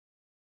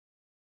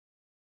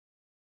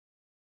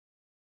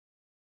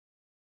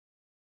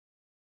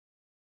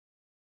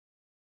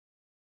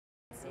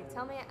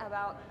Tell me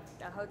about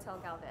the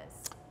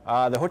HotelGalvez.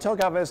 The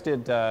HotelGalvez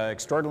did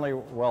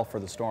extraordinarily well for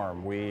the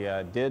storm. We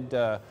did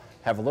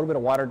have a little bit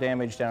of water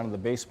damage down in the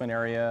basement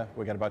area.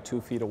 We got about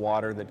 2 feet of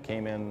water that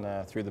came in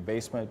through the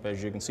basement, but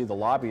as you can see, the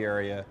lobby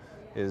area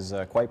is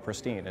quite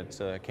pristine.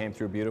 It came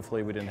through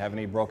beautifully. We didn't have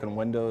any broken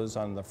windows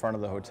on the front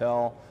of the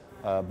hotel.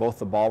 Both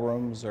the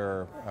ballrooms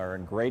are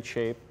in great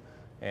shape,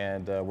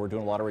 and we're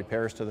doing a lot of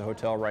repairs to the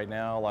hotel right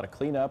now, a lot of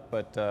cleanup,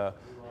 but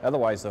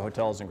otherwise the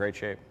hotel is in great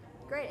shape.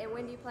 Great, and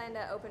when do you plan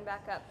to open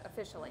back up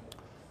officially?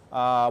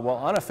 Well,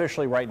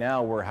 unofficially right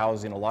now we're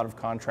housing a lot of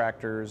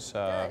contractors.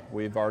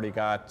 We've already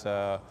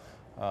got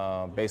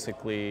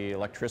basically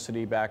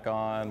electricity back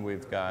on.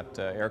 We've got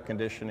air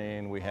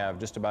conditioning. We have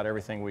just about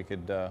everything we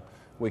could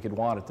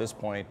want at this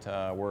point.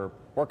 We're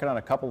working on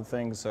a couple of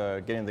things,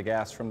 getting the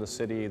gas from the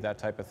city, that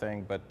type of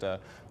thing, but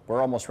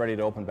we're almost ready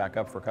to open back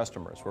up for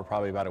customers. We're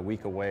probably about a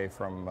week away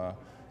from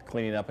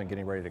cleaning up and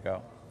getting ready to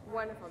go.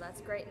 Wonderful, that's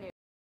great news.